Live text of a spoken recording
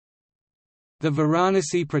The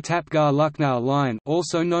Varanasi–Pratapgarh–Lucknow line,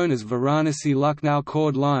 also known as Varanasi–Lucknow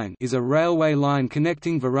Chord Line, is a railway line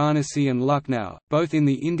connecting Varanasi and Lucknow, both in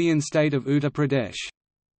the Indian state of Uttar Pradesh.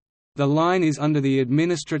 The line is under the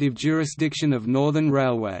administrative jurisdiction of Northern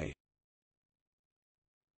Railway.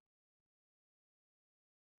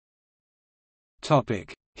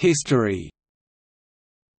 Topic: History.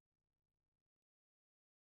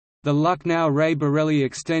 The Lucknow–Rae Bareli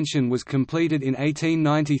extension was completed in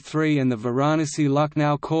 1893 and the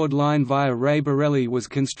Varanasi–Lucknow Chord Line via Rae Bareli was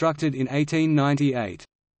constructed in 1898.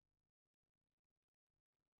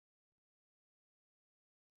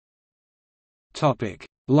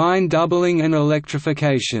 Line doubling and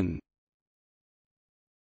electrification.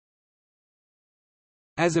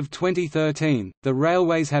 As of 2013, the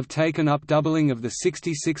railways have taken up doubling of the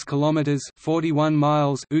 66 km (41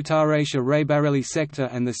 miles) Uttaresha–Rae Bareli sector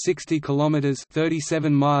and the 60 km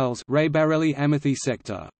 (37 miles) Rae Bareli Amathi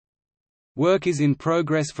sector. Work is in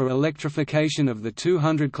progress for electrification of the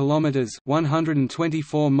 200 km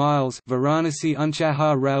 (124 miles)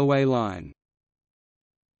 Varanasi–Unchahar railway line.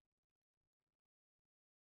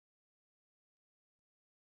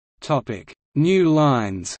 New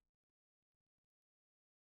lines.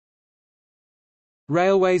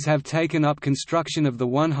 Railways have taken up construction of the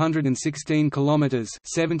 116 km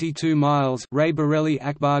 (72 miles) Rae Bareli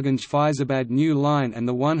Akbarganj Faizabad new line and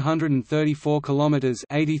the 134 km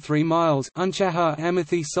 (83 miles) Unchahar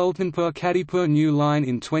Amathi Sultanpur Kadipur new line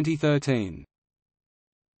in 2013.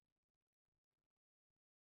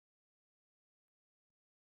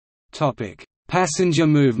 Topic: Passenger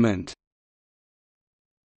movement.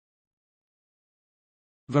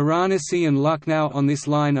 Varanasi and Lucknow on this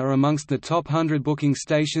line are amongst the top 100 booking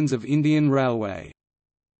stations of Indian Railway.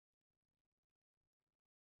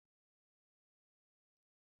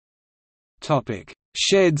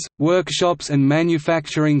 Sheds, workshops and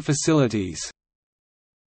manufacturing facilities.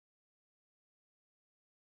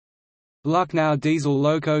 Lucknow Diesel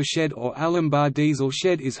Loco Shed or Alambar Diesel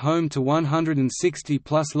Shed is home to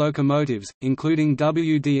 160-plus locomotives, including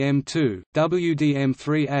WDM-2,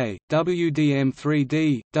 WDM-3A,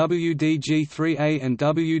 WDM-3D, WDG-3A and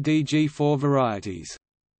WDG-4 varieties.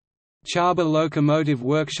 Charbagh Locomotive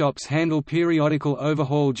Workshops handle periodical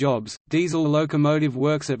overhaul jobs. Diesel Locomotive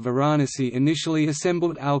Works at Varanasi initially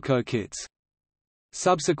assembled Alco kits.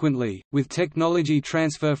 Subsequently, with technology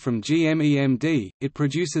transfer from GMEMD, it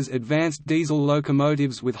produces advanced diesel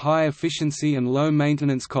locomotives with high efficiency and low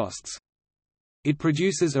maintenance costs. It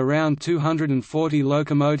produces around 240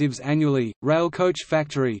 locomotives annually. Rail Coach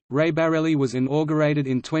Factory, Rae Bareli was inaugurated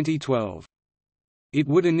in 2012. It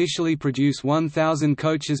would initially produce 1,000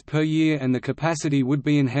 coaches per year and the capacity would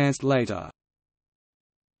be enhanced later.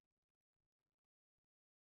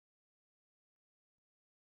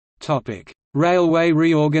 Railway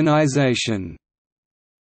reorganisation.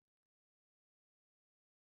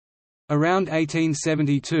 Around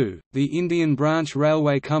 1872, the Indian Branch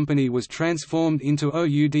Railway Company was transformed into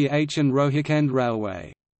Oudh and Rohilkhand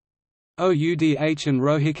Railway. Oudh and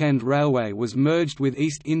Rohilkhand Railway was merged with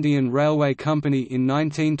East Indian Railway Company in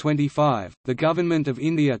 1925. The Government of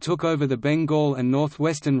India took over the Bengal and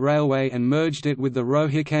Northwestern Railway and merged it with the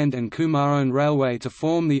Rohilkhand and Kumaon Railway to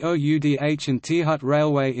form the Oudh and Tirhut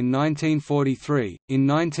Railway in 1943. In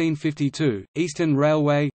 1952, Eastern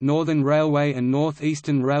Railway, Northern Railway, and North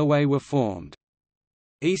Eastern Railway were formed.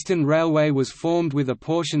 Eastern Railway was formed with a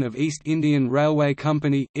portion of East Indian Railway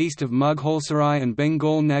Company, east of Mughalsarai and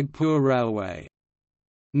Bengal Nagpur Railway.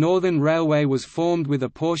 Northern Railway was formed with a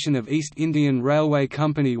portion of East Indian Railway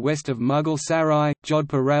Company west of Mughal Sarai,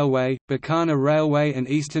 Jodhpur Railway, Bikaner Railway and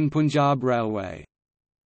Eastern Punjab Railway.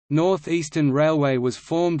 North Eastern Railway was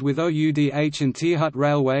formed with Oudh and Tirhut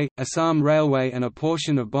Railway, Assam Railway and a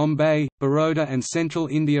portion of Bombay, Baroda and Central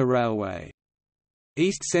India Railway.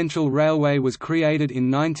 East Central Railway was created in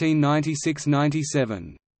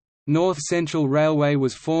 1996–97. North Central Railway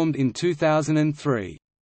was formed in 2003.